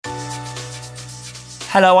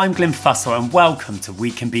Hello, I'm Glyn Fussell and welcome to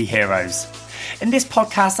We Can Be Heroes. In this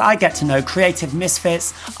podcast, I get to know creative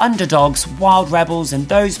misfits, underdogs, wild rebels, and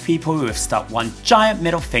those people who have stuck one giant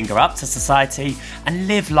middle finger up to society and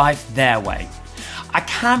live life their way. I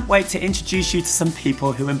can't wait to introduce you to some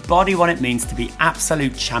people who embody what it means to be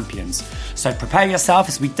absolute champions. So prepare yourself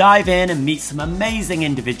as we dive in and meet some amazing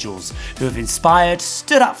individuals who have inspired,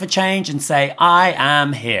 stood up for change, and say, I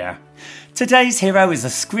am here. Today's hero is a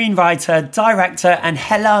screenwriter, director, and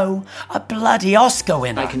a bloody Oscar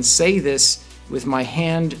winner. I can say this with my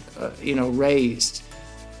hand, raised.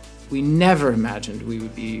 We never imagined we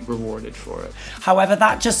would be rewarded for it. However,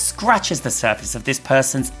 that just scratches the surface of this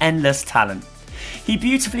person's endless talent. He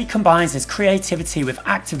beautifully combines his creativity with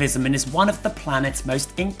activism and is one of the planet's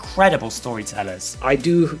most incredible storytellers. I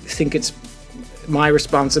do think it's my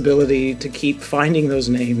responsibility to keep finding those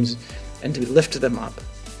names and to lift them up,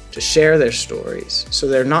 to share their stories so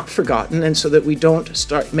they're not forgotten and so that we don't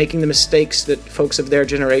start making the mistakes that folks of their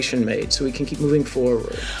generation made, so we can keep moving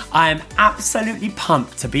forward. I am absolutely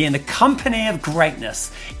pumped to be in the company of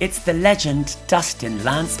greatness. It's the legend Dustin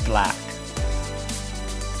Lance Black.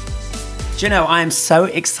 Do you know, I am so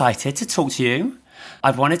excited to talk to you.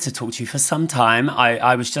 I've wanted to talk to you for some time.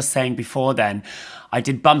 I was just saying before then, I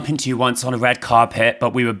did bump into you once on a red carpet,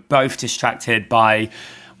 but we were both distracted by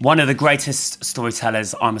one of the greatest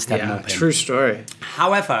storytellers, Armistead Maupin. True story.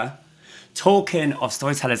 However, talking of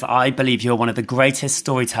storytellers, I believe you're one of the greatest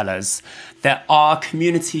storytellers that our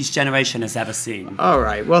community's generation has ever seen. All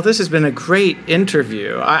right. Well, this has been a great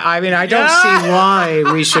interview. I don't see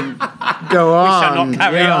why we should go on. We shall not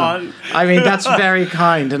carry on. I mean, that's very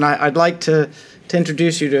kind. And I'd like to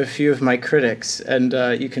introduce you to a few of my critics, and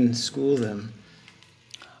you can school them.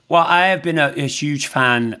 Well, I have been a huge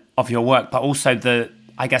fan of your work, but also the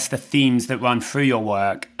themes that run through your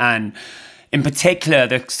work, and in particular,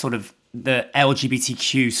 the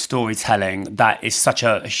LGBTQ storytelling that is such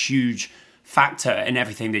a huge factor in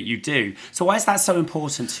everything that you do. So why is that so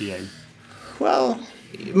important to you? Well,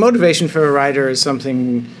 motivation for a writer is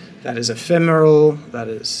something that is ephemeral, that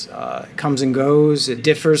is comes and goes. It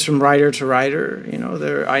differs from writer to writer.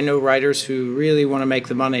 I know writers who really want to make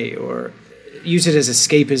the money or use it as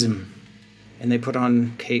escapism, and they put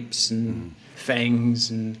on capes and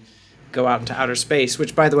fangs and go out into outer space,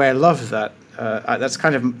 which, by the way, I love that. That's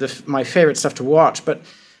kind of my favorite stuff to watch. But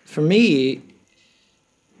for me,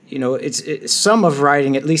 it's some of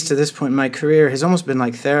writing, at least to this point in my career, has almost been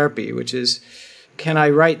like therapy, which is, can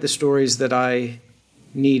I write the stories that I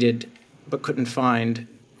needed but couldn't find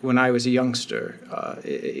when I was a youngster?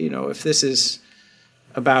 If this is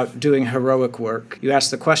about doing heroic work, you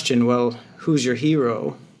ask the question, well, who's your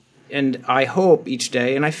hero? And I hope each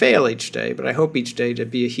day, and I fail each day, but I hope each day to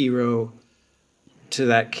be a hero to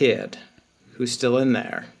that kid who's still in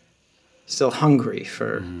there, still hungry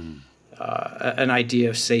for an idea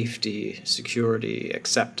of safety, security,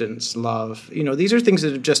 acceptance, love. These are things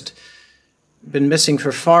that have just been missing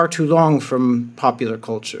for far too long from popular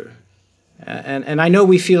culture. And I know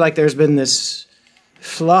we feel like there's been this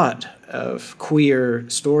flood of queer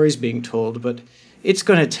stories being told, but it's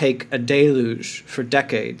going to take a deluge for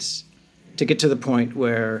decades to get to the point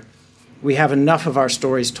where we have enough of our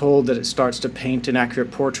stories told that it starts to paint an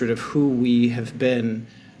accurate portrait of who we have been,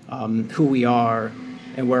 who we are,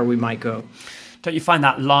 and where we might go. Don't you find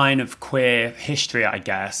that line of queer history, I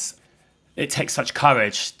guess, it takes such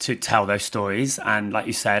courage to tell those stories, and like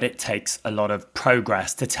you said, it takes a lot of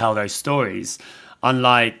progress to tell those stories.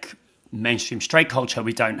 Unlike mainstream straight culture,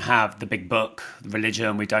 we don't have the big book,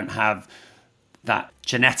 religion, we don't have that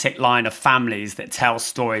genetic line of families that tell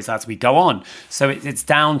stories as we go on. So it's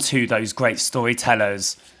down to those great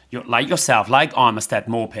storytellers like yourself, like Armistead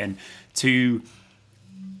Maupin, to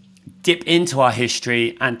dip into our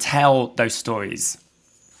history and tell those stories.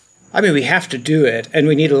 I mean, we have to do it, and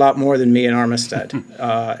we need a lot more than me and Armistead.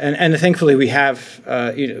 And thankfully we have,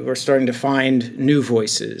 we're starting to find new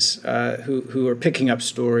voices who are picking up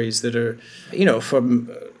stories that are, from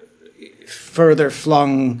further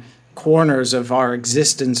flung corners of our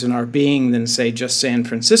existence and our being than, say, just San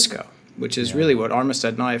Francisco, which is really what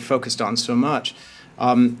Armistead and I have focused on so much.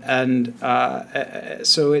 So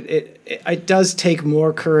it does take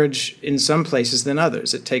more courage in some places than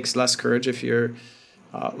others. It takes less courage if you're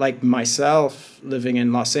like myself, living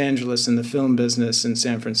in Los Angeles in the film business in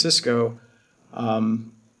San Francisco.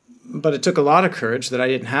 But it took a lot of courage that I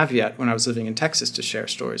didn't have yet when I was living in Texas to share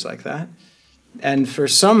stories like that. And for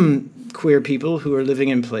some queer people who are living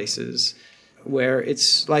in places where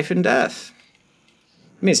it's life and death.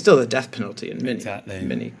 I mean, it's still the death penalty in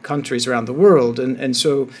many countries around the world. And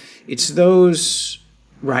so it's those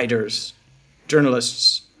writers,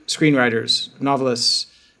 journalists, screenwriters, novelists,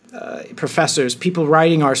 professors, people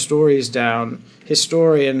writing our stories down,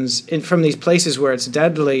 historians, from these places where it's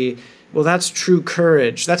deadly. Well, that's true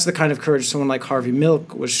courage. That's the kind of courage someone like Harvey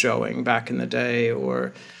Milk was showing back in the day,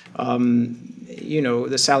 or,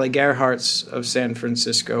 the Sally Gerhardts of San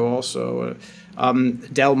Francisco also,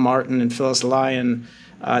 Del Martin and Phyllis Lyon.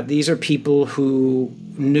 These are people who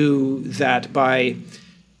knew that by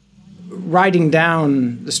writing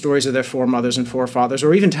down the stories of their foremothers and forefathers,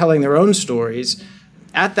 or even telling their own stories,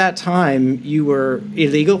 at that time you were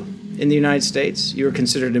illegal in the United States. You were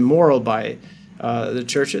considered immoral by the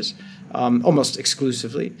churches. Almost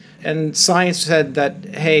exclusively. And science said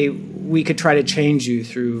that, hey, we could try to change you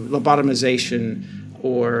through lobotomization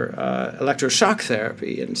or electroshock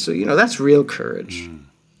therapy. And so, that's real courage.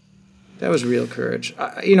 That was real courage.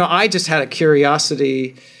 I just had a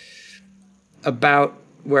curiosity about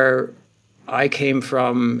where I came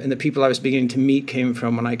from and the people I was beginning to meet came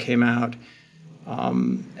from when I came out.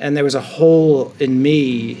 And there was a hole in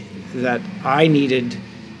me that I needed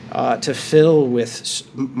to fill with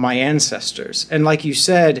my ancestors. And like you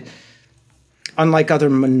said, unlike other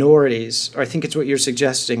minorities, or I think it's what you're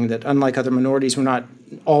suggesting, that unlike other minorities, we're not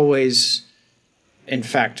always, in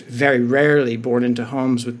fact, very rarely born into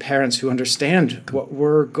homes with parents who understand what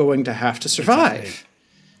we're going to have to survive. Exactly.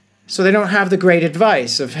 So they don't have the great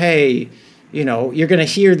advice of, hey, you're going to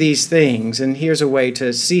hear these things and here's a way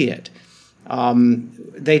to see it.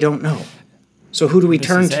 They don't know. So who do we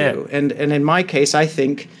turn to? And in my case, I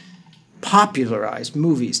think popularized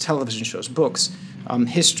movies, television shows, books,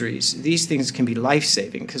 histories, these things can be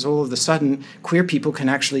life-saving because all of a sudden queer people can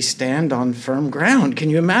actually stand on firm ground.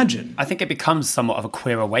 Can you imagine? I think it becomes somewhat of a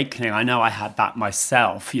queer awakening. I know I had that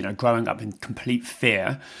myself, growing up in complete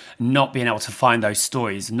fear, not being able to find those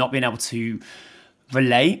stories, not being able to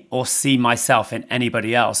relate or see myself in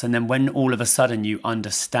anybody else. And then when all of a sudden you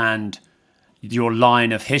understand your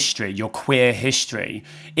line of history, your queer history,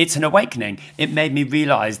 it's an awakening. It made me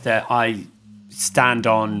realize that I stand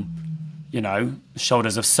on,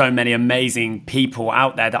 shoulders of so many amazing people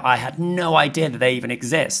out there that I had no idea that they even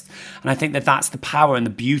exist. And I think that that's the power and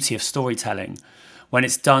the beauty of storytelling when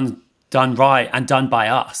it's done right and done by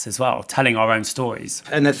us as well, telling our own stories.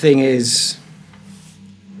 And the thing is,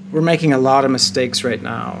 we're making a lot of mistakes right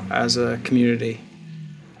now as a community,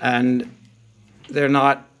 and they're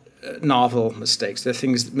not novel mistakes. They're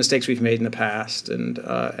mistakes we've made in the past, and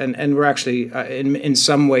we're actually in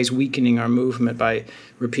some ways weakening our movement by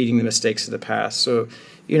repeating the mistakes of the past. So,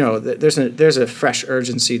 there's a fresh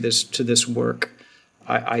urgency to this work.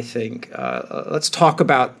 I think. Let's talk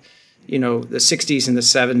about the 60s and the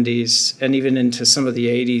 70s, and even into some of the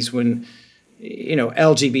 80s when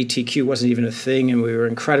LGBTQ wasn't even a thing, and we were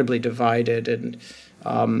incredibly divided, and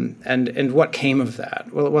what came of that?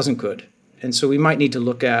 Well, it wasn't good. And so we might need to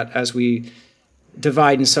look at, as we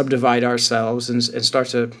divide and subdivide ourselves and start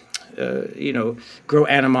to, grow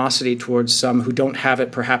animosity towards some who don't have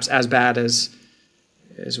it perhaps as bad as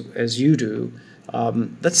you do.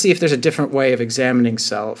 Let's see if there's a different way of examining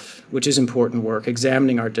self, which is important work,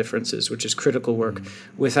 examining our differences, which is critical work,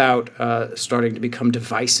 without starting to become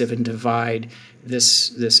divisive and divide this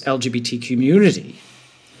LGBT community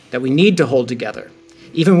that we need to hold together.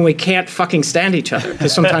 Even when we can't fucking stand each other,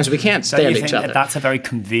 because sometimes we can't stand each other. That's a very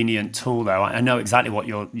convenient tool, though. I know exactly what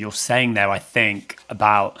you're saying there. I think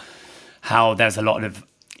about how there's a lot of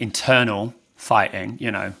internal fighting.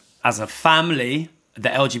 As a family, the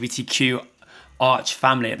LGBTQ arch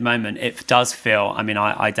family at the moment, it does feel. I mean,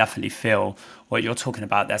 I definitely feel what you're talking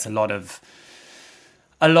about. There's a lot of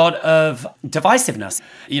divisiveness,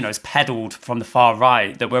 it's peddled from the far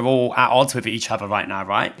right that we're all at odds with each other right now,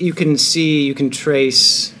 right? You can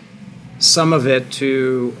trace some of it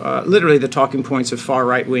to literally the talking points of far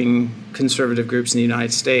right-wing conservative groups in the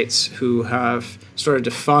United States who have started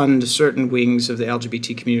to fund certain wings of the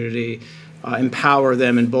LGBT community, empower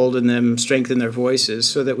them, embolden them, strengthen their voices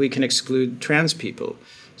so that we can exclude trans people,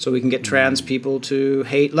 so we can get trans people to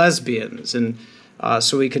hate lesbians, and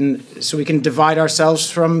so we can divide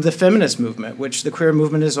ourselves from the feminist movement, which the queer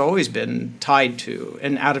movement has always been tied to,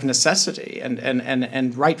 and out of necessity,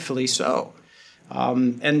 and rightfully so.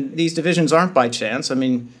 And these divisions aren't by chance. I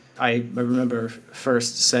mean, I remember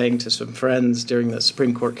first saying to some friends during the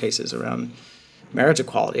Supreme Court cases around marriage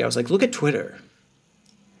equality, I was like, look at Twitter.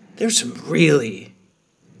 There's some really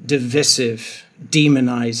divisive,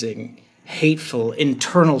 demonizing, hateful,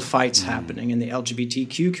 internal fights happening in the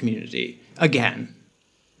LGBTQ community. Again,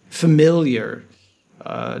 familiar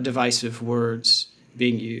divisive words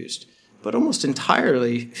being used, but almost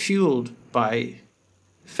entirely fueled by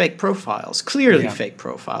fake profiles, clearly Yeah. fake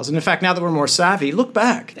profiles. And in fact, now that we're more savvy, look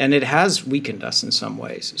back, and it has weakened us in some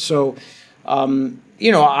ways. So,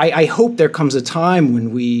 I hope there comes a time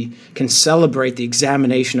when we can celebrate the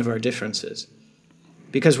examination of our differences,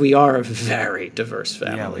 because we are a very diverse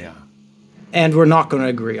family. Yeah, we are. And we're not going to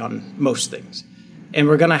agree on most things. And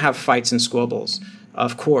we're going to have fights and squabbles,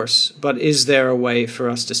 of course. But is there a way for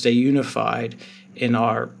us to stay unified in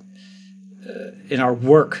our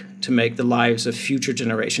work to make the lives of future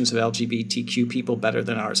generations of LGBTQ people better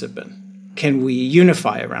than ours have been? Can we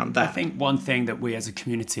unify around that? I think one thing that we as a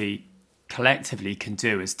community collectively can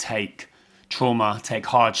do is take trauma, take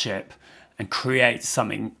hardship, and create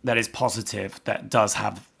something that is positive, that does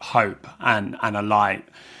have hope and a light.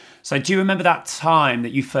 So do you remember that time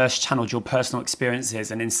that you first channeled your personal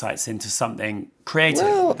experiences and insights into something creative?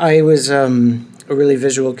 Well, I was a really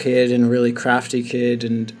visual kid and a really crafty kid,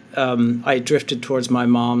 and I drifted towards my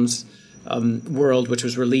mom's world, which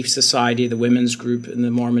was Relief Society, the women's group in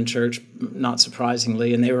the Mormon church, not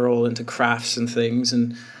surprisingly, and they were all into crafts and things.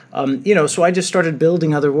 And so I just started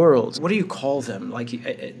building other worlds. What do you call them? Like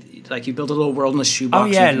you build a little world in a shoebox. Oh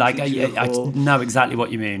yeah, I know exactly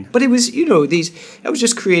what you mean. But it was, I was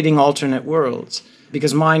just creating alternate worlds,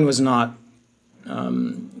 because mine was not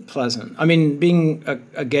pleasant. I mean, being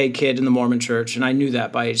a gay kid in the Mormon church, and I knew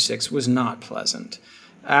that by age 6, was not pleasant.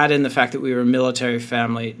 Add in the fact that we were a military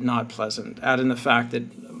family, not pleasant. Add in the fact that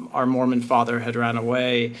our Mormon father had ran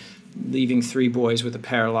away, leaving 3 boys with a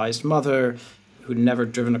paralyzed mother who'd never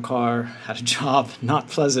driven a car, had a job, not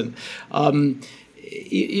pleasant.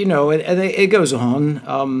 It goes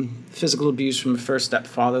on. Physical abuse from a first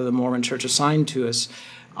stepfather the Mormon church assigned to us.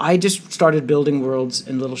 I just started building worlds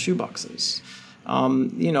in little shoeboxes.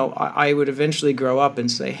 I would eventually grow up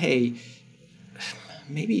and say, hey,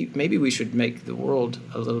 maybe we should make the world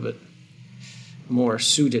a little bit more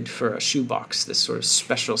suited for a shoebox, this sort of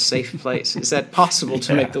special safe place. Is that possible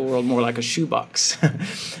to make the world more like a shoebox?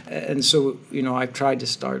 And so, I've tried to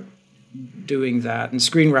start doing that. And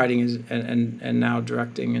screenwriting and now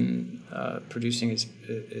directing and producing has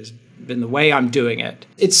been the way I'm doing it.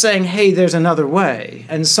 It's saying, hey, there's another way.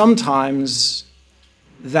 And sometimes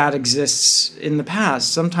that exists in the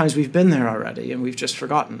past. Sometimes we've been there already and we've just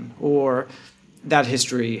forgotten. Or that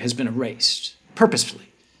history has been erased purposefully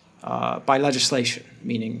by legislation,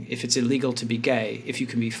 meaning if it's illegal to be gay, if you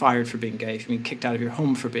can be fired for being gay, if you've been kicked out of your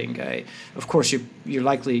home for being gay, of course you're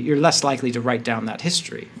less likely to write down that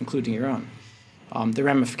history, including your own. The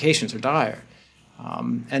ramifications are dire.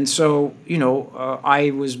 And so,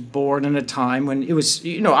 I was born in a time when it was,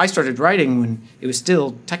 I started writing when it was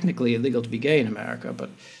still technically illegal to be gay in America,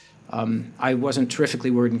 but I wasn't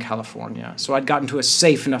terrifically worried in California. So I'd gotten to a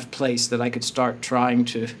safe enough place that I could start trying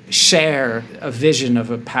to share a vision of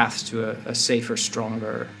a path to a safer,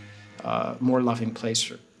 stronger, more loving place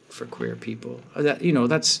for queer people.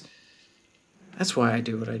 That's why I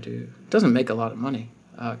do what I do. It doesn't make a lot of money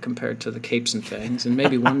compared to the capes and things, and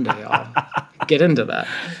maybe one day I'll get into that.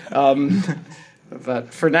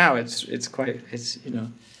 But for now, it's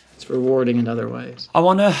rewarding in other ways. I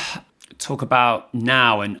want to talk about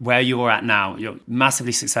now and where you're at now. You're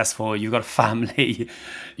massively successful. You've got a family.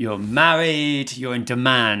 You're married. You're in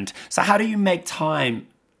demand. So how do you make time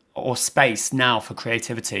or space now for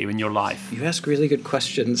creativity in your life? You ask really good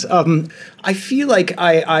questions. I feel like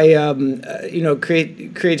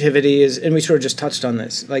creativity is, and we sort of just touched on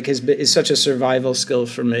this, is such a survival skill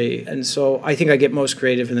for me. And so I think I get most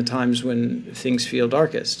creative in the times when things feel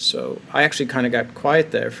darkest. So I actually kind of got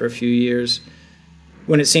quiet there for a few years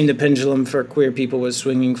when it seemed the pendulum for queer people was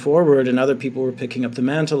swinging forward and other people were picking up the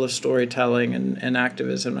mantle of storytelling and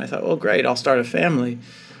activism. I thought, well, great, I'll start a family.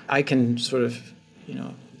 I can sort of,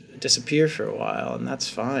 disappear for a while, and that's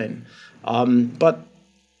fine. But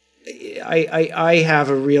I have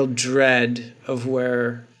a real dread of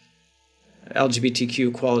where LGBTQ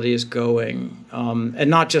equality is going, and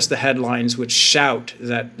not just the headlines which shout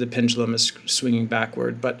that the pendulum is swinging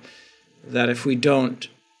backward, but that if we don't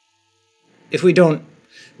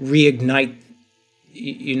reignite,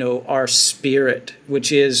 our spirit,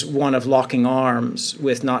 which is one of locking arms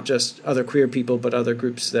with not just other queer people, but other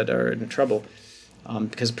groups that are in trouble,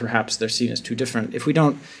 because perhaps they're seen as too different. If we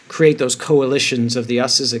don't create those coalitions of the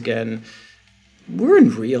us's again, we're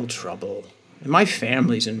in real trouble. And my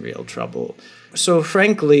family's in real trouble. So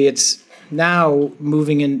frankly, it's now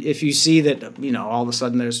moving in. If you see that, all of a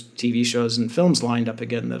sudden there's TV shows and films lined up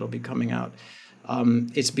again that'll be coming out,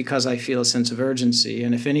 it's because I feel a sense of urgency.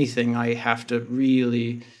 And if anything, I have to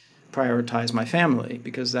really prioritize my family,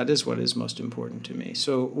 because that is what is most important to me.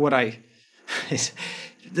 So what I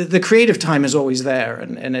the creative time is always there,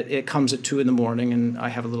 and it comes at 2 a.m, and I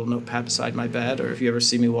have a little notepad beside my bed, or if you ever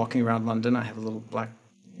see me walking around London, I have a little black,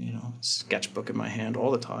 sketchbook in my hand all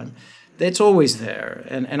the time. It's always there,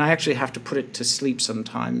 and I actually have to put it to sleep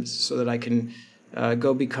sometimes so that I can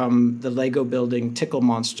go become the Lego building tickle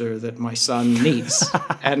monster that my son needs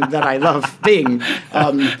and that I love being.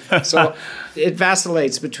 So it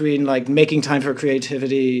vacillates between like making time for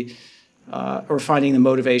creativity or finding the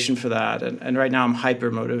motivation for that. And right now I'm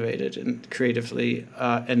hyper motivated and creatively.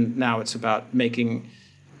 And now it's about making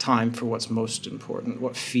time for what's most important,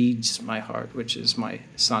 what feeds my heart, which is my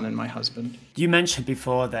son and my husband. You mentioned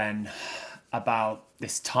before then about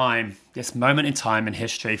this moment in time in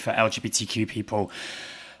history for LGBTQ people.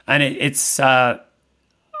 And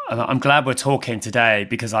I'm glad we're talking today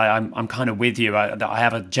because I'm kind of with you. I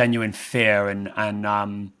have a genuine fear and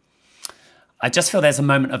I just feel there's a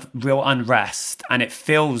moment of real unrest, and it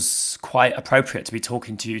feels quite appropriate to be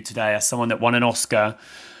talking to you today as someone that won an Oscar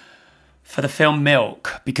for the film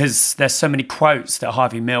Milk, because there's so many quotes that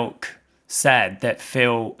Harvey Milk said that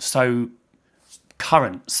feel so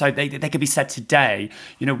current, so they could be said today.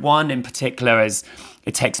 One in particular is,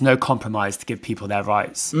 it takes no compromise to give people their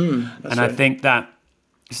rights. And right. I think that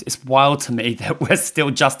it's wild to me that we're still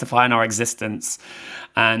justifying our existence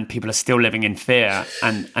and people are still living in fear,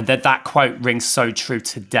 and that quote rings so true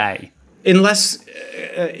today. Unless,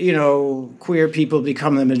 queer people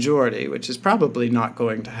become the majority, which is probably not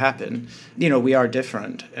going to happen. We are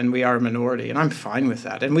different and we are a minority, and I'm fine with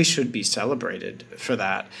that. And we should be celebrated for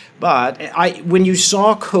that. But when you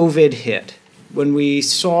saw COVID hit, when we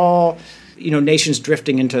saw, nations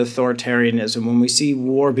drifting into authoritarianism, when we see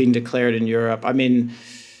war being declared in Europe,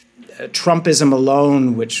 Trumpism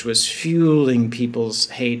alone, which was fueling people's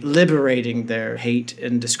hate, liberating their hate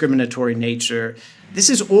and discriminatory nature. This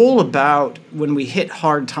is all about when we hit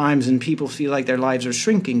hard times and people feel like their lives are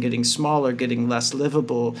shrinking, getting smaller, getting less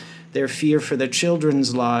livable, their fear for their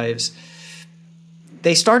children's lives.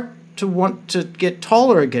 They start to want to get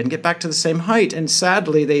taller again, get back to the same height, and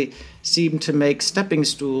sadly they seem to make stepping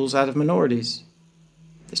stools out of minorities.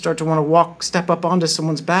 They start to want to step up onto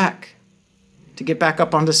someone's back, to get back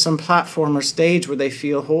up onto some platform or stage where they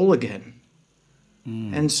feel whole again.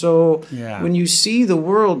 And so when you see the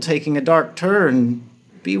world taking a dark turn,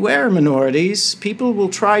 beware, minorities. People will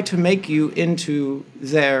try to make you into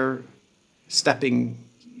their stepping,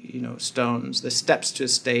 stones, the steps to a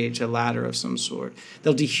stage, a ladder of some sort.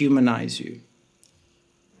 They'll dehumanize you.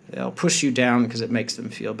 They'll push you down because it makes them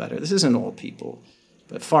feel better. This isn't all people,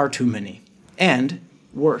 but far too many. And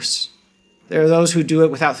worse, there are those who do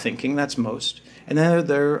it without thinking, that's most. And then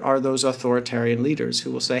there are those authoritarian leaders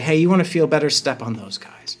who will say, hey, you want to feel better? Step on those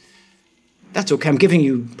guys. That's okay. I'm giving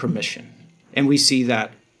you permission. And we see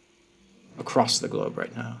that across the globe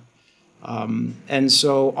right now. And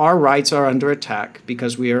so our rights are under attack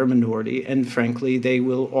because we are a minority. And frankly, they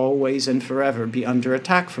will always and forever be under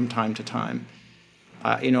attack from time to time.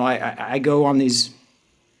 I go on these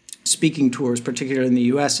speaking tours, particularly in the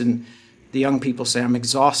U.S., and the young people say, I'm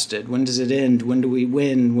exhausted. When does it end? When do we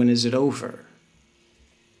win? When is it over?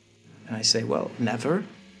 And I say, well, never.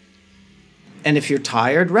 And if you're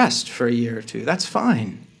tired, rest for a year or two. That's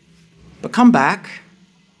fine. But come back.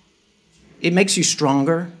 It makes you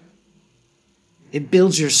stronger. It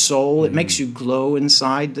builds your soul. It makes you glow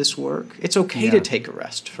inside this work. It's okay to take a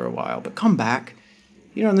rest for a while, but come back.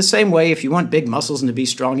 In the same way, if you want big muscles and to be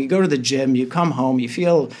strong, you go to the gym, you come home, you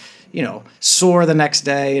feel sore the next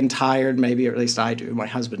day and tired, maybe, or at least I do. My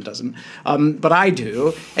husband doesn't. But I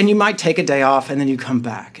do. And you might take a day off and then you come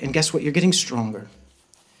back. And guess what? You're getting stronger.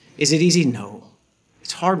 Is it easy? No.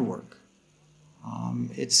 It's hard work.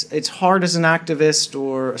 It's hard as an activist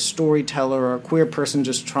or a storyteller or a queer person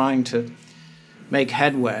just trying to make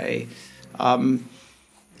headway.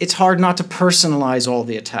 It's hard not to personalize all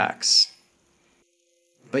the attacks.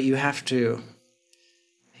 But you have to.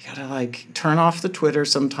 You gotta turn off the Twitter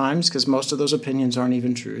sometimes because most of those opinions aren't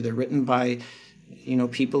even true. They're written by,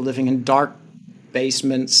 people living in dark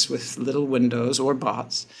basements with little windows or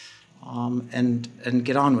bots, and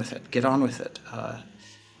get on with it. Get on with it.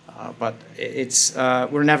 But it's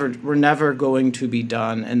we're never going to be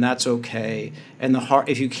done, and that's okay. And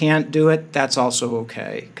if you can't do it, that's also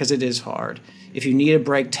okay because it is hard. If you need a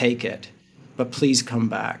break, take it, but please come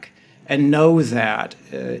back and know that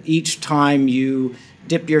each time you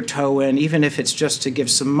dip your toe in, even if it's just to give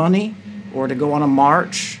some money or to go on a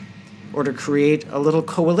march or to create a little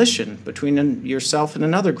coalition between yourself and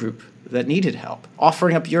another group that needed help,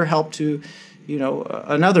 offering up your help to,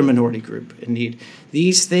 another minority group in need.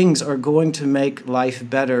 These things are going to make life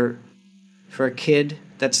better for a kid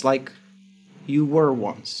that's like you were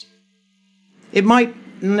once. It might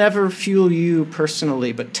never fuel you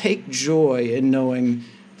personally, but take joy in knowing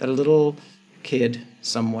that a little kid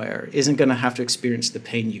somewhere isn't going to have to experience the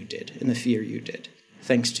pain you did and the fear you did,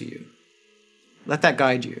 thanks to you. Let that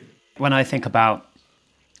guide you. When I think about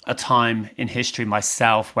a time in history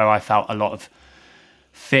myself where I felt a lot of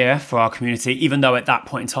fear for our community, even though at that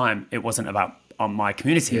point in time it wasn't about my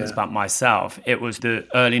community, it was about myself. It was the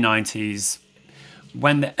early 90s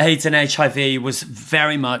when the AIDS and HIV was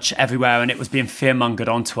very much everywhere and it was being fear-mongered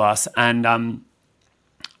onto us. And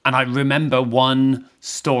I remember one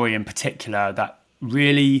story in particular that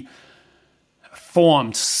really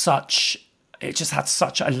it just had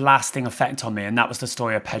such a lasting effect on me. And that was the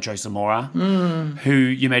story of Pedro Zamora, who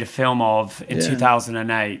you made a film of in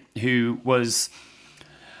 2008, who was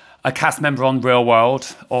a cast member on Real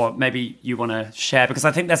World, or maybe you want to share, because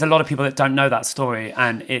I think there's a lot of people that don't know that story,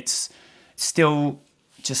 and it's still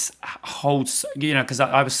just holds, because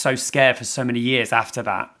I was so scared for so many years after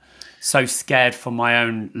that. So scared for my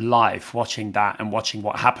own life watching that and watching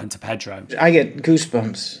what happened to Pedro. I get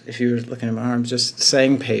goosebumps if you were looking at my arms just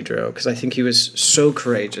saying Pedro, because I think he was so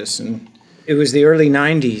courageous. And it was the early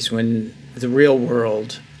 90s when the Real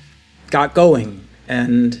World got going.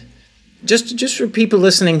 And just for people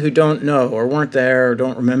listening who don't know or weren't there or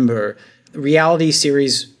don't remember, reality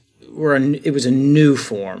series it was a new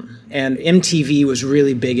form. And MTV was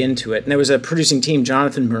really big into it. And there was a producing team,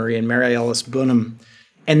 Jonathan Murray and Mary Ellis Bunham,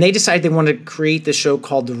 and they decided they wanted to create this show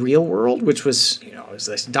called The Real World, which was, it was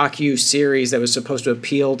this docu-series that was supposed to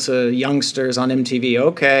appeal to youngsters on MTV.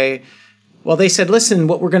 Okay. Well, they said, listen,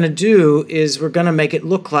 what we're going to do is we're going to make it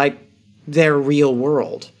look like their real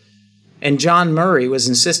world. And John Murray was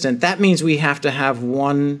insistent. That means we have to have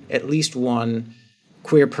at least one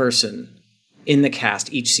queer person in the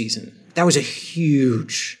cast each season. That was a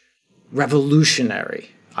huge,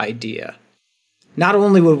 revolutionary idea. Not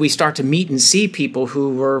only would we start to meet and see people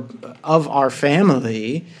who were of our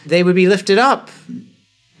family, they would be lifted up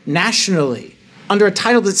nationally under a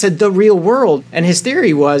title that said The Real World. And his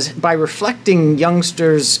theory was by reflecting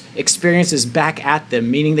youngsters' experiences back at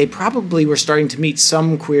them, meaning they probably were starting to meet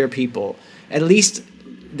some queer people. At least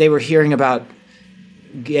they were hearing about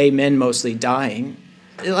gay men mostly dying.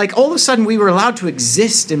 Like all of a sudden we were allowed to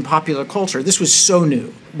exist in popular culture. This was so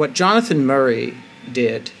new. What Jonathan Murray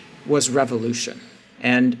did was revolution.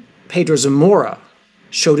 And Pedro Zamora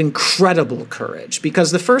showed incredible courage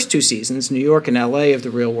because the first two seasons, New York and LA of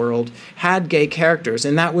The Real World, had gay characters,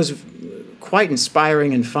 and that was quite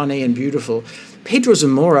inspiring and funny and beautiful. Pedro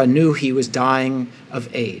Zamora knew he was dying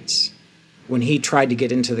of AIDS when he tried to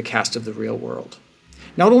get into the cast of The Real World.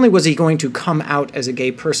 Not only was he going to come out as a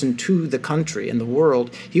gay person to the country and the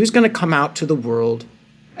world, he was going to come out to the world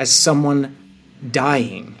as someone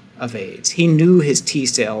dying of AIDS. He knew his T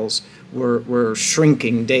cells were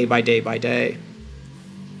shrinking day by day by day.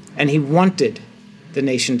 And he wanted the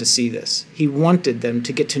nation to see this. He wanted them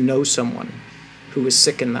to get to know someone who was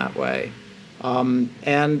sick in that way.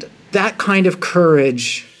 And that kind of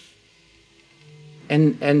courage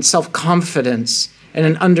and self-confidence and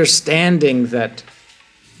an understanding that,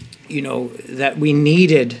 that we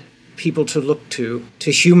needed people to look to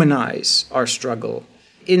humanize our struggle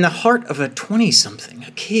in the heart of a 20-something,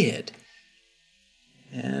 a kid.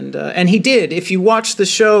 And he did. If you watch the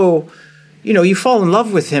show, you fall in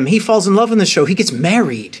love with him. He falls in love in the show. He gets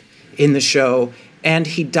married in the show, and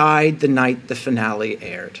he died the night the finale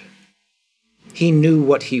aired. He knew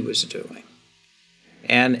what he was doing.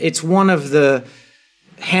 And it's one of the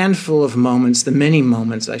handful of moments, the many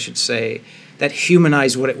moments, I should say, that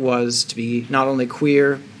humanize what it was to be not only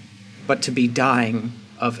queer, but to be dying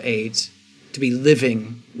of AIDS, to be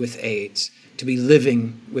living with AIDS, to be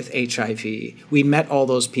living with HIV. We met all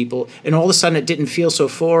those people, and all of a sudden it didn't feel so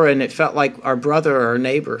foreign. It felt like our brother or our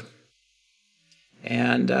neighbor.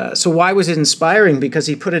 And so why was it inspiring? Because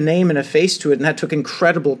he put a name and a face to it, and that took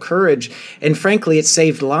incredible courage. And frankly, it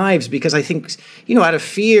saved lives because I think, out of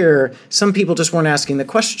fear, some people just weren't asking the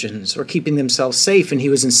questions or keeping themselves safe, and he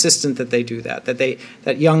was insistent that they do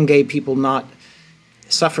that young gay people not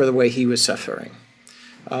suffer the way he was suffering.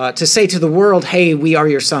 To say to the world, hey, we are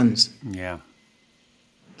your sons. Yeah.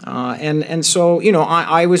 And so,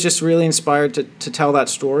 I was just really inspired to tell that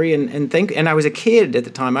story and I was a kid at the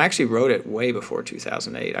time. I actually wrote it way before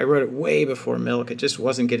 2008. I wrote it way before Milk. It just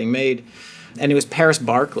wasn't getting made. And it was Paris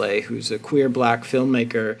Barclay, who's a queer black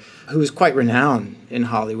filmmaker who is quite renowned in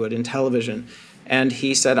Hollywood and television. And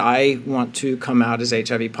he said, I want to come out as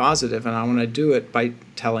HIV positive, and I want to do it by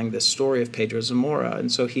telling this story of Pedro Zamora.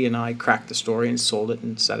 And so he and I cracked the story and sold it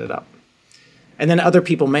and set it up. And then other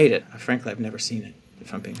people made it. Frankly, I've never seen it,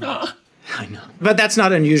 if I'm being honest. I know. But that's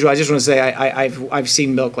not unusual. I just want to say I've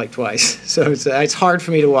seen Milk like twice. So it's hard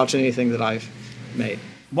for me to watch anything that I've made.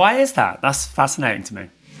 Why is that? That's fascinating to me.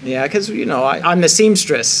 Yeah, because, I'm the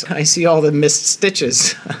seamstress. I see all the missed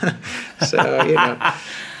stitches. So.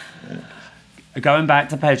 Going back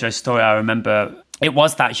to Pedro's story, I remember it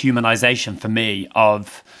was that humanization for me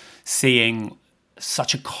of seeing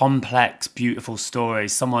such a complex, beautiful story.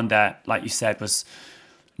 Someone that, like you said, was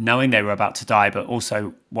knowing they were about to die, but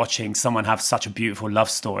also watching someone have such a beautiful love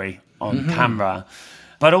story on camera.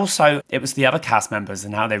 But also it was the other cast members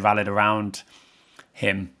and how they rallied around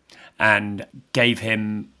him and gave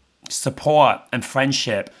him support and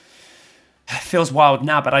friendship. It feels wild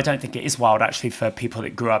now, but I don't think it is wild actually for people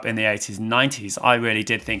that grew up in the 80s and 90s. I really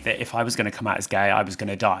did think that if I was going to come out as gay, I was going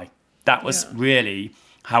to die. That was really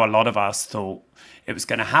how a lot of us thought it was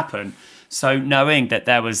going to happen. So knowing that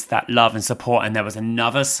there was that love and support and there was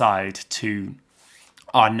another side to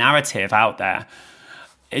our narrative out there,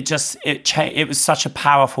 it was such a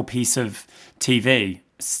powerful piece of TV,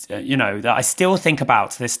 that I still think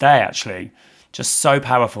about to this day, actually. Just so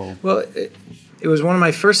powerful. Well, it was one of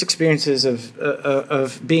my first experiences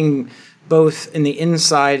of being both in the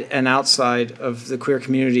inside and outside of the queer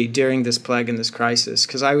community during this plague and this crisis,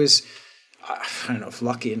 because I don't know if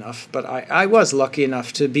lucky enough, but I was lucky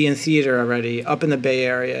enough to be in theater already up in the Bay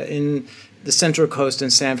Area, in the Central Coast in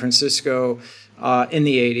San Francisco in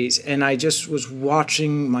the 80s. And I just was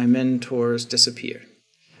watching my mentors disappear,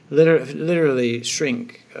 literally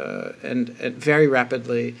shrink and very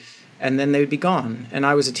rapidly. And then they would be gone. And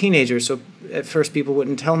I was a teenager, so at first people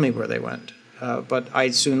wouldn't tell me where they went. But I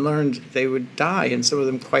soon learned they would die, and some of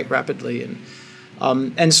them quite rapidly.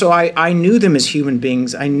 And so I knew them as human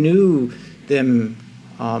beings. I knew them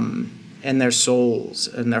and their souls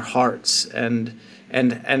and their hearts and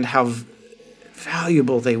how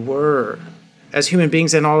valuable they were as human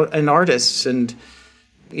beings and artists. And,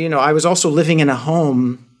 I was also living in a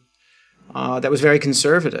home that was very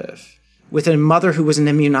conservative, with a mother who was an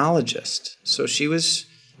immunologist. So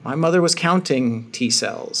my mother was counting T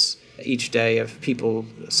cells each day of people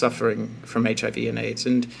suffering from HIV and AIDS.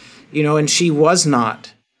 And, and she was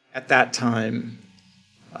not, at that time,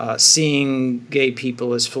 seeing gay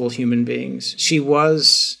people as full human beings. She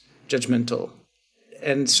was judgmental.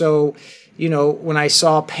 And so, when I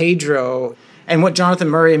saw Pedro and what Jonathan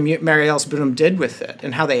Murray and Mary Alice Boonham did with it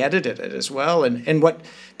and how they edited it as well, and what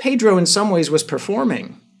Pedro in some ways was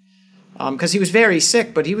performing, because he was very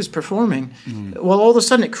sick, but he was performing. Well, all of a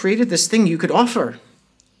sudden, it created this thing you could offer.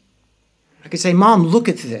 I could say, Mom, look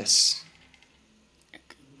at this.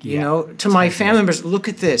 To my family members, look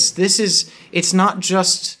at this. It's not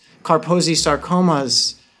just Kaposi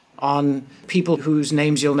sarcomas on people whose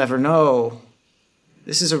names you'll never know.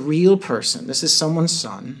 This is a real person. This is someone's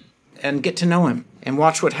son. And get to know him and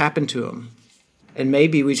watch what happened to him. And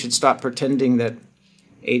maybe we should stop pretending that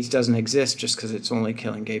AIDS doesn't exist just because it's only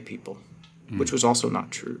killing gay people, which was also not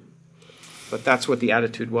true. But that's what the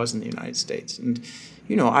attitude was in the United States. And,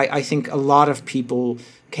 I think a lot of people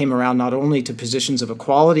came around not only to positions of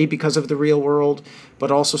equality because of the real world,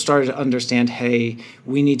 but also started to understand, hey,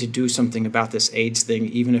 we need to do something about this AIDS thing,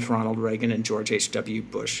 even if Ronald Reagan and George H.W.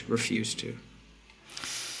 Bush refused to.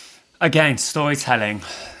 Again, storytelling,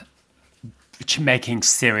 making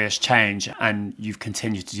serious change, and you've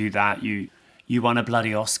continued to do that. You won a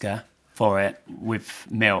bloody Oscar for it with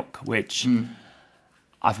Milk, which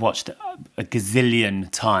I've watched a gazillion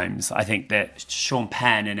times. I think that Sean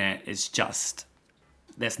Penn in it is just,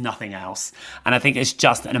 there's nothing else. And I think it's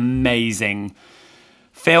just an amazing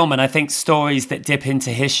film. And I think stories that dip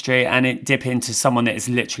into history and dip into someone that is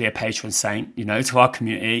literally a patron saint, to our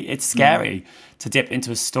community, it's scary to dip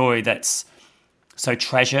into a story that's so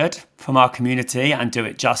treasured from our community and do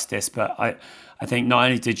it justice. But I think not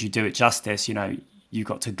only did you do it justice, you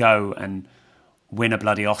got to go and win a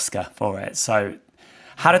bloody Oscar for it. So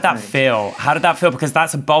how did that feel? Because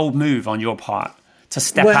that's a bold move on your part to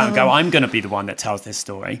step out and go, I'm going to be the one that tells this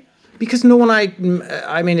story. Because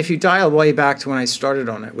if you dial way back to when I started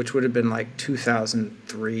on it, which would have been like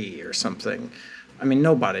 2003 or something,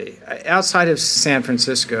 nobody, outside of San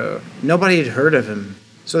Francisco, nobody had heard of him.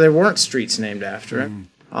 So there weren't streets named after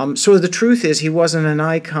him. So the truth is he wasn't an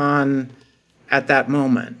icon at that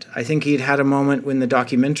moment. I think he'd had a moment when the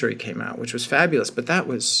documentary came out, which was fabulous, but that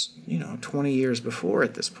was, 20 years before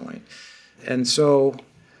at this point. And so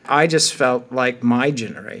I just felt like my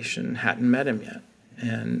generation hadn't met him yet.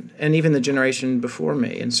 And even the generation before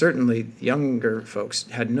me, and certainly younger folks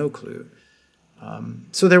had no clue.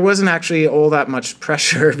 So there wasn't actually all that much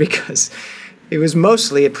pressure because it was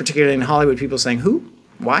mostly, particularly in Hollywood, people saying, who?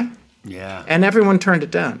 Why? Yeah. And everyone turned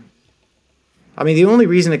it down. I mean, the only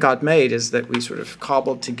reason it got made is that we sort of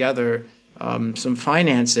cobbled together some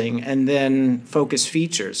financing, and then Focus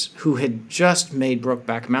Features, who had just made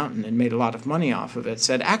Brokeback Mountain and made a lot of money off of it,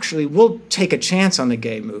 said, actually, we'll take a chance on the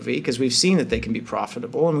gay movie because we've seen that they can be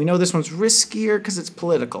profitable, and we know this one's riskier because it's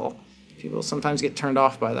political. People sometimes get turned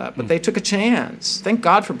off by that, but they took a chance. Thank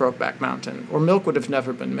God for Brokeback Mountain, or Milk would have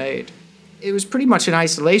never been made. It was pretty much in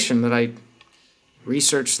isolation that I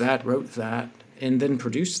researched that, wrote that, and then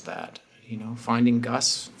produced that. You know, finding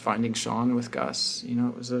Gus, finding Sean with Gus. You know,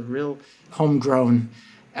 it was a real homegrown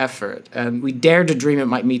effort. And we dared to dream it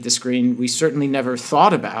might meet the screen. We certainly never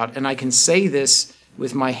thought about, and I can say this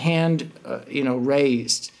with my hand,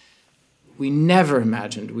 raised, we never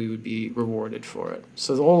imagined we would be rewarded for it.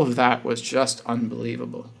 So all of that was just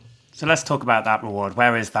unbelievable. So let's talk about that reward.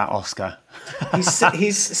 Where is that Oscar?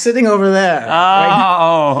 He's sitting over there. Oh,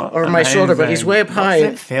 right? Over my shoulder, but he's way up high. What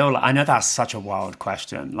does it feel like? I know that's such a wild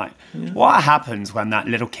question. Like, what happens when that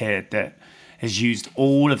little kid that has used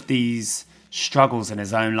all of these struggles in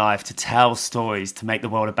his own life to tell stories to make the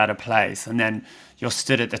world a better place, and then you're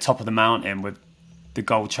stood at the top of the mountain with the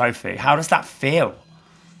gold trophy? How does that feel?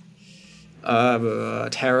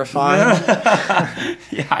 Terrifying.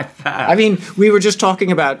 Yeah, I bet. I mean, we were just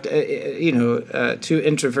talking about, two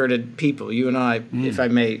introverted people, you and I, if I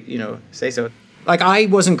may, say so. Like, I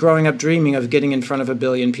wasn't growing up dreaming of getting in front of 1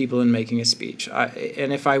 billion people and making a speech.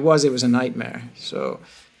 And if I was, it was a nightmare. So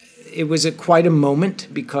it was quite a moment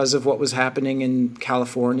because of what was happening in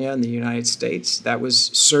California and the United States. That was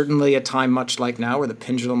certainly a time much like now where the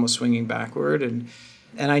pendulum was swinging backward. And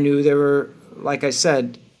I knew there were, like I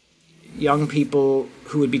said, young people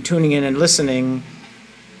who would be tuning in and listening,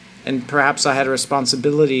 and perhaps I had a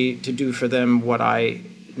responsibility to do for them what I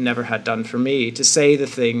never had done for me, to say the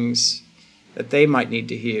things that they might need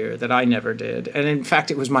to hear that I never did. And in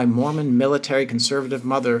fact, it was my Mormon military conservative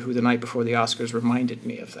mother who the night before the Oscars reminded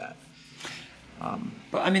me of that.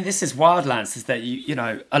 But I mean, this is Wildlands, is that,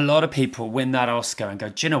 a lot of people win that Oscar and go,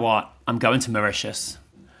 do you know what? I'm going to Mauritius.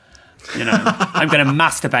 I'm going to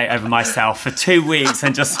masturbate over myself for 2 weeks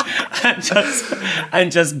and just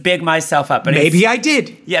big myself up. But maybe I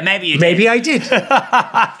did. Yeah, maybe you did. Maybe I did.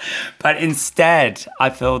 But instead, I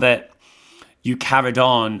feel that you carried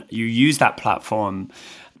on. You used that platform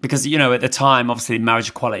because, at the time, obviously, marriage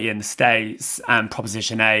equality in the States and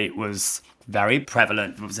Proposition 8 was very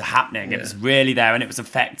prevalent. It was happening. Yeah. It was really there, and it was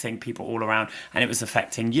affecting people all around, and it was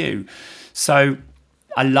affecting you. So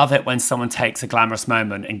I love it when someone takes a glamorous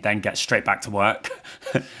moment and then gets straight back to work,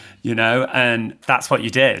 and that's what you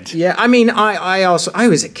did. Yeah, I mean, I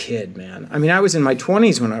was a kid, man. I mean, I was in my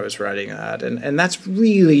 20s when I was writing that, and that's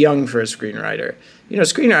really young for a screenwriter.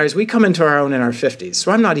 Screenwriters, we come into our own in our 50s,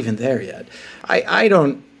 so I'm not even there yet. I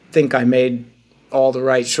don't think I made all the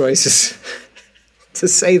right choices, to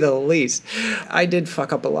say the least. I did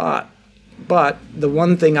fuck up a lot, but the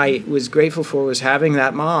one thing I was grateful for was having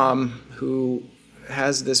that mom who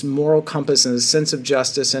has this moral compass and a sense of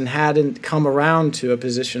justice and hadn't come around to a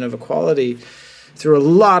position of equality through a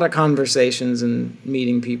lot of conversations and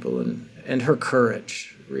meeting people and her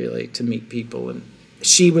courage, really, to meet people. And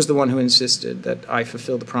she was the one who insisted that I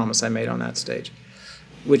fulfill the promise I made on that stage,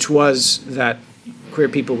 which was that queer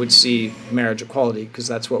people would see marriage equality because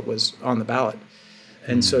that's what was on the ballot.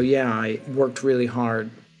 And so, I worked really hard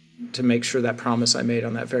to make sure that promise I made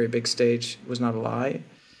on that very big stage was not a lie.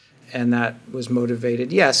 And that was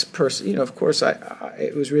motivated. Yes, of course,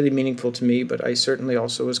 it was really meaningful to me, but I certainly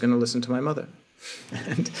also was going to listen to my mother.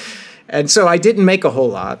 and so I didn't make a whole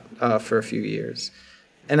lot for a few years.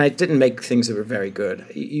 And I didn't make things that were very good.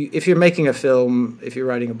 If you're making a film, if you're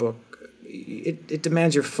writing a book, it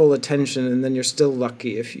demands your full attention, and then you're still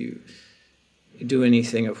lucky if you do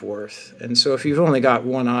anything of worth. And so if you've only got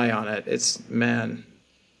one eye on it,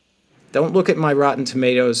 don't look at my Rotten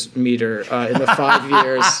Tomatoes meter in the 5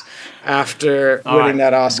 years after winning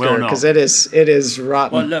that Oscar, because it is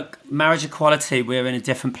rotten. Well, look, marriage equality, we're in a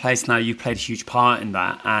different place now. You played a huge part in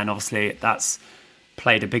that, and obviously that's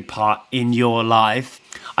played a big part in your life.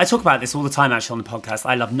 I talk about this all the time, actually, on the podcast.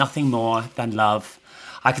 I love nothing more than love.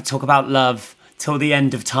 I could talk about love till the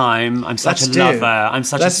end of time. I'm such a lover. I'm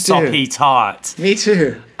such a soppy tart. Me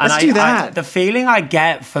too. Let's do that. The feeling I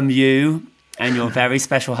get from you and your very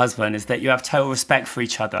special husband is that you have total respect for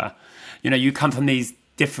each other. You come from these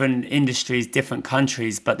different industries, different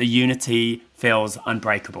countries, but the unity feels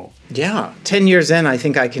unbreakable. Yeah. 10 years in, I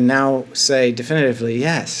think I can now say definitively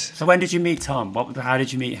yes. So when did you meet Tom? How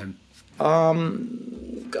did you meet him?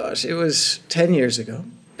 It was 10 years ago.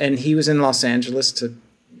 And he was in Los Angeles to,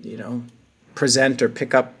 present or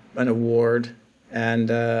pick up an award. And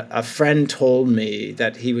a friend told me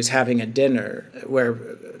that he was having a dinner where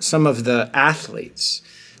some of the athletes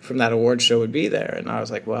from that award show would be there. And I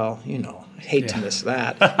was like, well, I'd hate to miss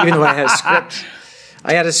that. Even though I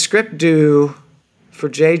had a script due for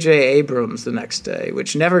J.J. Abrams the next day,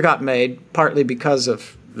 which never got made, partly because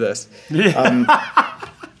of this. There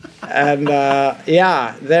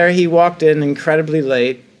he walked in incredibly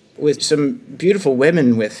late with some beautiful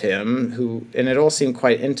women with him, and it all seemed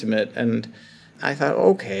quite intimate. And I thought,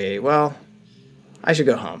 okay, well, I should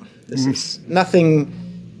go home. This is nothing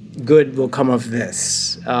good will come of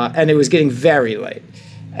this. And it was getting very late.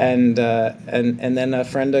 And then a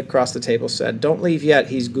friend across the table said, "Don't leave yet.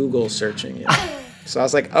 He's Google searching you." So I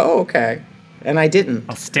was like, "Oh, okay." And I didn't.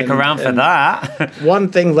 I'll stick around for that. One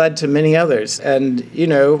thing led to many others. And, he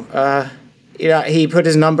put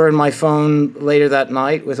his number in my phone later that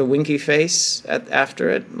night with a winky face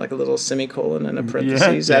after it, like a little semicolon and a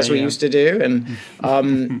parentheses, as we used to do. And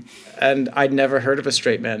I'd never heard of a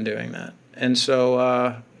straight man doing that. And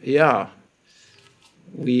so, we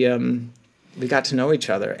got to know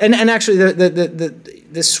each other. And actually,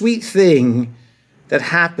 the sweet thing that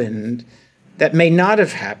happened that may not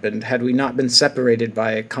have happened had we not been separated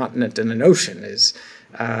by a continent and an ocean is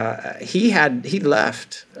he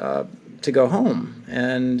left to go home,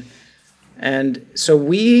 and so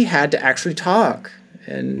we had to actually talk.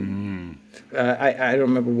 And I don't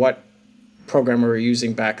remember what program we were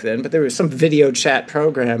using back then, but there was some video chat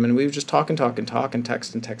program, and we were just talking,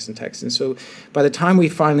 text. And so by the time we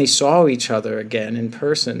finally saw each other again in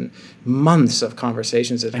person, months of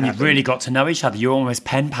conversations had happened. And you really got to know each other. You're almost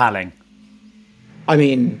pen paling. I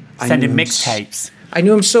mean, sending mixtapes. I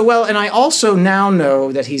knew him so well, and I also now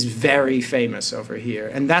know that he's very famous over here,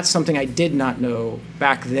 and that's something I did not know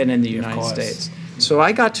back then in the United States. So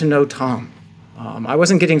I got to know Tom. I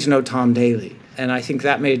wasn't getting to know Tom Daly, and I think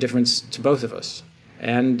that made a difference to both of us.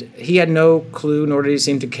 And he had no clue, nor did he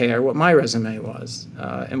seem to care what my resume was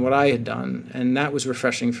and what I had done, and that was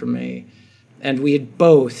refreshing for me. And he had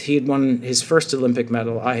won his first Olympic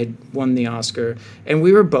medal, I had won the Oscar, and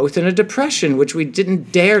we were both in a depression, which we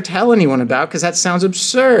didn't dare tell anyone about because that sounds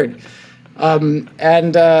absurd.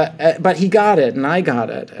 But he got it, and I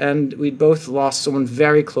got it, and we both lost someone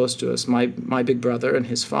very close to us, my big brother and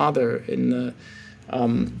his father in the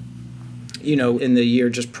year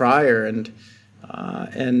just prior, and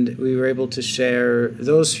we were able to share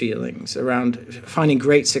those feelings around finding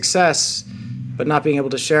great success, but not being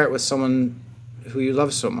able to share it with someone who you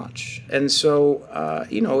love so much. And so,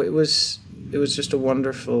 it was just a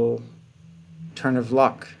wonderful turn of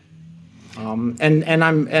luck.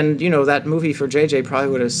 That movie for JJ probably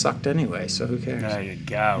would have sucked anyway, so who cares? There you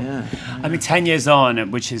go. Yeah. I mean, 10 years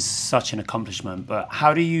on, which is such an accomplishment, but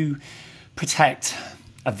how do you protect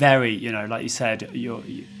a very, like you said,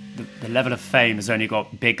 the level of fame has only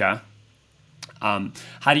got bigger.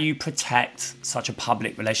 How do you protect such a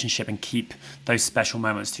public relationship and keep those special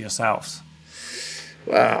moments to yourselves?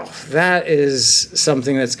 Wow, that is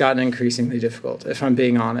something that's gotten increasingly difficult, if I'm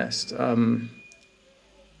being honest.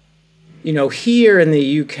 Here in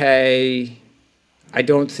the UK, I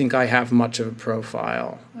don't think I have much of a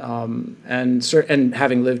profile. And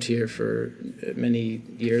having lived here for many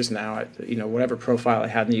years now, whatever profile I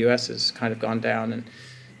had in the US has kind of gone down. And,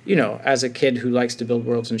 as a kid who likes to build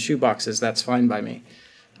worlds in shoeboxes, that's fine by me.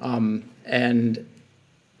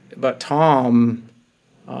 But Tom,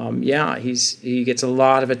 he gets a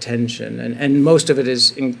lot of attention, and most of it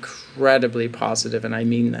is incredibly positive, and I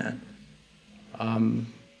mean that.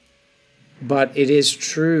 But it is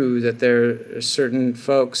true that there are certain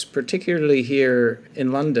folks, particularly here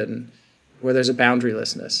in London, where there's a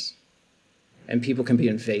boundarylessness, and people can be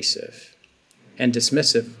invasive and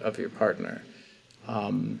dismissive of your partner.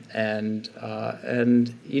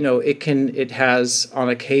 It has on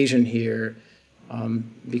occasion here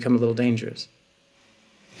become a little dangerous.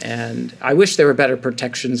 And I wish there were better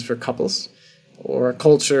protections for couples, or a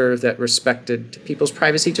culture that respected people's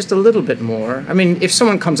privacy just a little bit more. I mean, if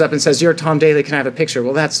someone comes up and says, "You're Tom Daly, can I have a picture?"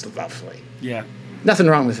 Well, that's lovely. Yeah. Nothing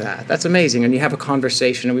wrong with that. That's amazing. And you have a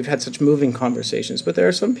conversation, and we've had such moving conversations. But there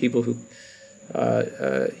are some people who,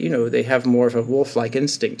 they have more of a wolf-like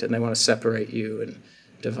instinct, and they want to separate you and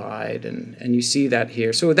divide. And you see that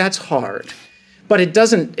here. So that's hard. But it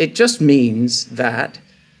just means that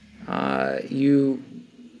you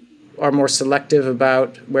are more selective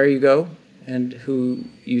about where you go and who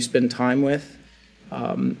you spend time with.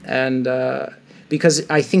 Because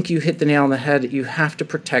I think you hit the nail on the head, you have to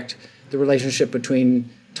protect the relationship between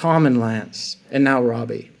Tom and Lance, and now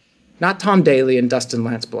Robbie. Not Tom Daly and Dustin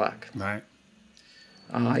Lance Black. Right.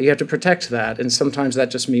 You have to protect that, and sometimes that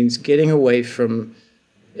just means getting away from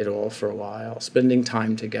it all for a while, spending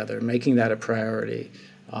time together, making that a priority.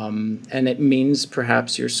 And it means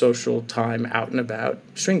perhaps your social time out and about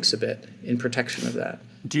shrinks a bit in protection of that.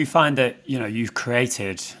 Do you find that, you've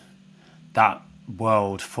created that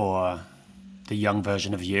world for the young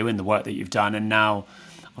version of you in the work that you've done, and now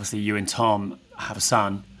obviously you and Tom have a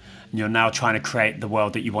son, and you're now trying to create the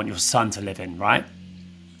world that you want your son to live in, right?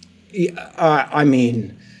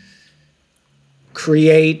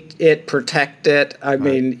 Create it, protect it.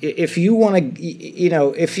 If you want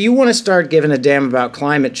to start giving a damn about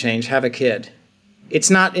climate change, have a kid. It's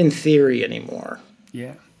not in theory anymore.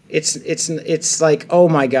 Yeah. It's like, oh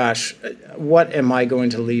my gosh, what am I going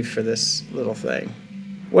to leave for this little thing?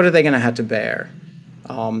 What are they going to have to bear?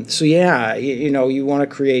 You want to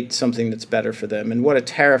create something that's better for them. And what a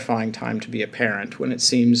terrifying time to be a parent when it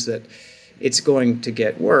seems that it's going to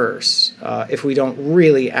get worse if we don't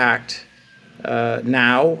really act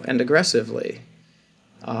now and aggressively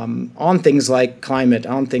on things like climate,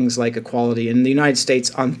 on things like equality in the United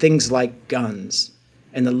States, on things like guns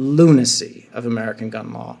and the lunacy of American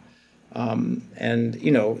gun law.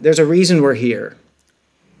 There's a reason we're here.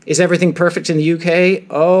 Is everything perfect in the UK?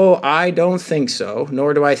 Oh, I don't think so,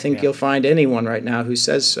 nor do I think you'll find anyone right now who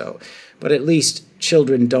says so. But at least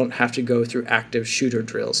children don't have to go through active shooter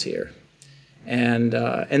drills here. And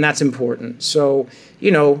that's important. So,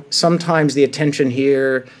 sometimes the attention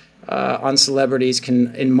here on celebrities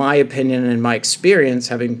can, in my opinion and in my experience,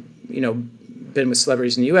 having, been with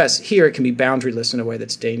celebrities in the US, here it can be boundaryless in a way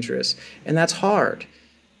that's dangerous. And that's hard.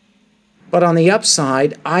 But on the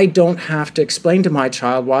upside, I don't have to explain to my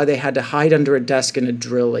child why they had to hide under a desk in a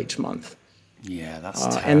drill each month. Yeah, that's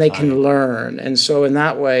terrifying. And they can learn. And so in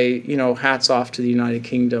that way, hats off to the United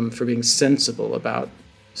Kingdom for being sensible about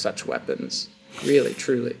such weapons. Really,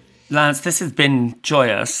 truly. Lance, this has been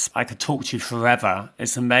joyous. I could talk to you forever.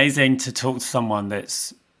 It's amazing to talk to someone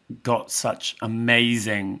that's got such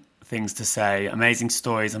amazing things to say, amazing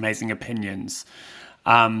stories, amazing opinions.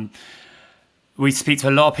 We speak to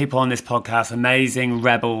a lot of people on this podcast, amazing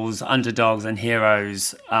rebels, underdogs, and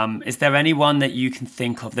heroes. Is there anyone that you can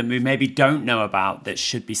think of that we maybe don't know about that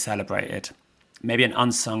should be celebrated? Maybe an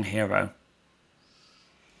unsung hero?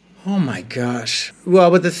 Oh, my gosh. Well,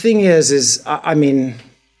 but the thing is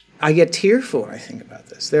I get tearful when I think about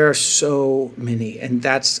this. There are so many, and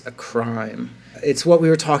that's a crime. It's what we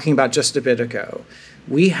were talking about just a bit ago.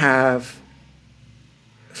 We have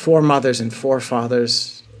foremothers and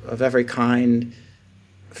forefathers of every kind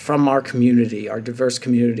from our community, our diverse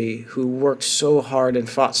community, who worked so hard and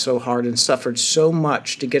fought so hard and suffered so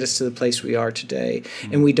much to get us to the place we are today,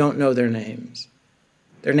 and we don't know their names.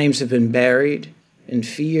 Their names have been buried in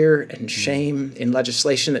fear and shame, in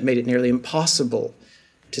legislation that made it nearly impossible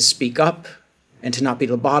to speak up and to not be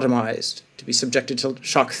lobotomized, to be subjected to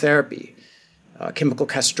shock therapy, chemical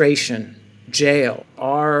castration, jail.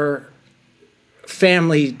 Our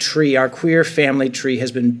family tree, our queer family tree,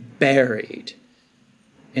 has been buried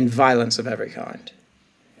in violence of every kind.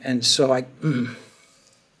 And so I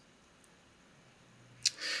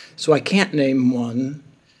can't name one,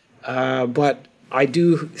 but I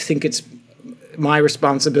do think it's my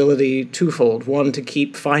responsibility twofold. One, to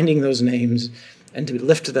keep finding those names and to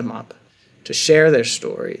lift them up, to share their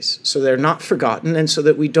stories so they're not forgotten and so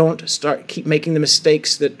that we don't keep making the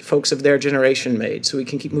mistakes that folks of their generation made, so we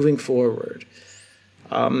can keep moving forward.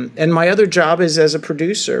 And my other job is as a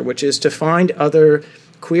producer, which is to find other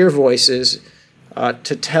queer voices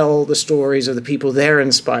to tell the stories of the people they're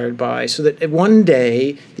inspired by, so that one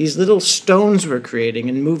day these little stones we're creating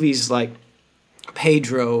in movies like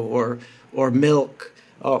Pedro or Milk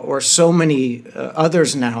or so many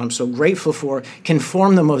others now I'm so grateful for, can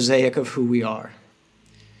form the mosaic of who we are.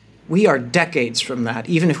 We are decades from that,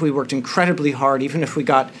 even if we worked incredibly hard, even if we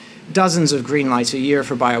got dozens of green lights a year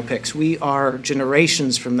for biopics. We are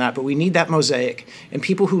generations from that, but we need that mosaic. And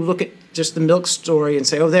people who look at just the Milk story and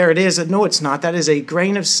say, oh, there it is. No, it's not. That is a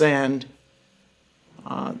grain of sand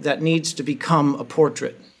that needs to become a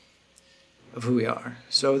portrait of who we are.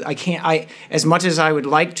 So as much as I would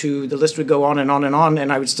like to, the list would go on and on and on,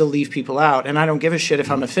 and I would still leave people out. And I don't give a shit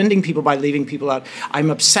if I'm offending people by leaving people out. I'm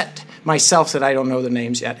upset myself that I don't know the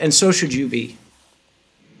names yet. And so should you be.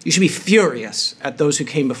 You should be furious at those who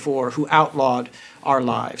came before, who outlawed our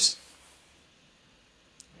lives.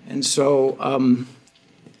 And so,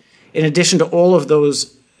 in addition to all of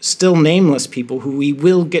those still nameless people who we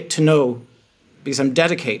will get to know, because I'm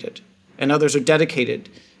dedicated, and others are dedicated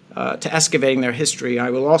to excavating their history, I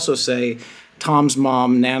will also say Tom's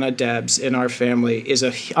mom, Nana Debs, in our family is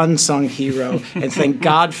a unsung hero, and thank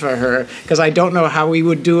God for her, because I don't know how we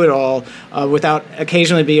would do it all without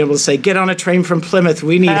occasionally being able to say, get on a train from Plymouth,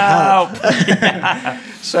 we need help. Yeah.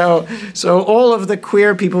 So all of the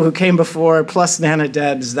queer people who came before, plus Nana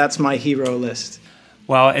Debs, that's my hero list.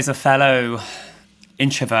 Well, as a fellow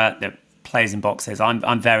introvert that plays in boxes,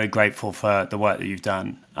 I'm very grateful for the work that you've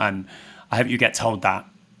done, and I hope you get told that.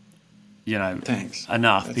 Thanks.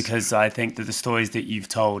 Enough, because I think that the stories that you've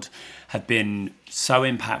told have been so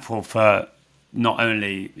impactful for not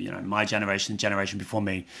only my generation before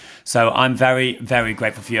me. So I'm very, very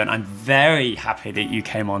grateful for you, and I'm very happy that you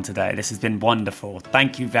came on today. This has been wonderful.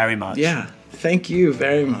 Thank you very much. Yeah, thank you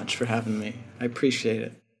very much for having me. I appreciate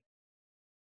it.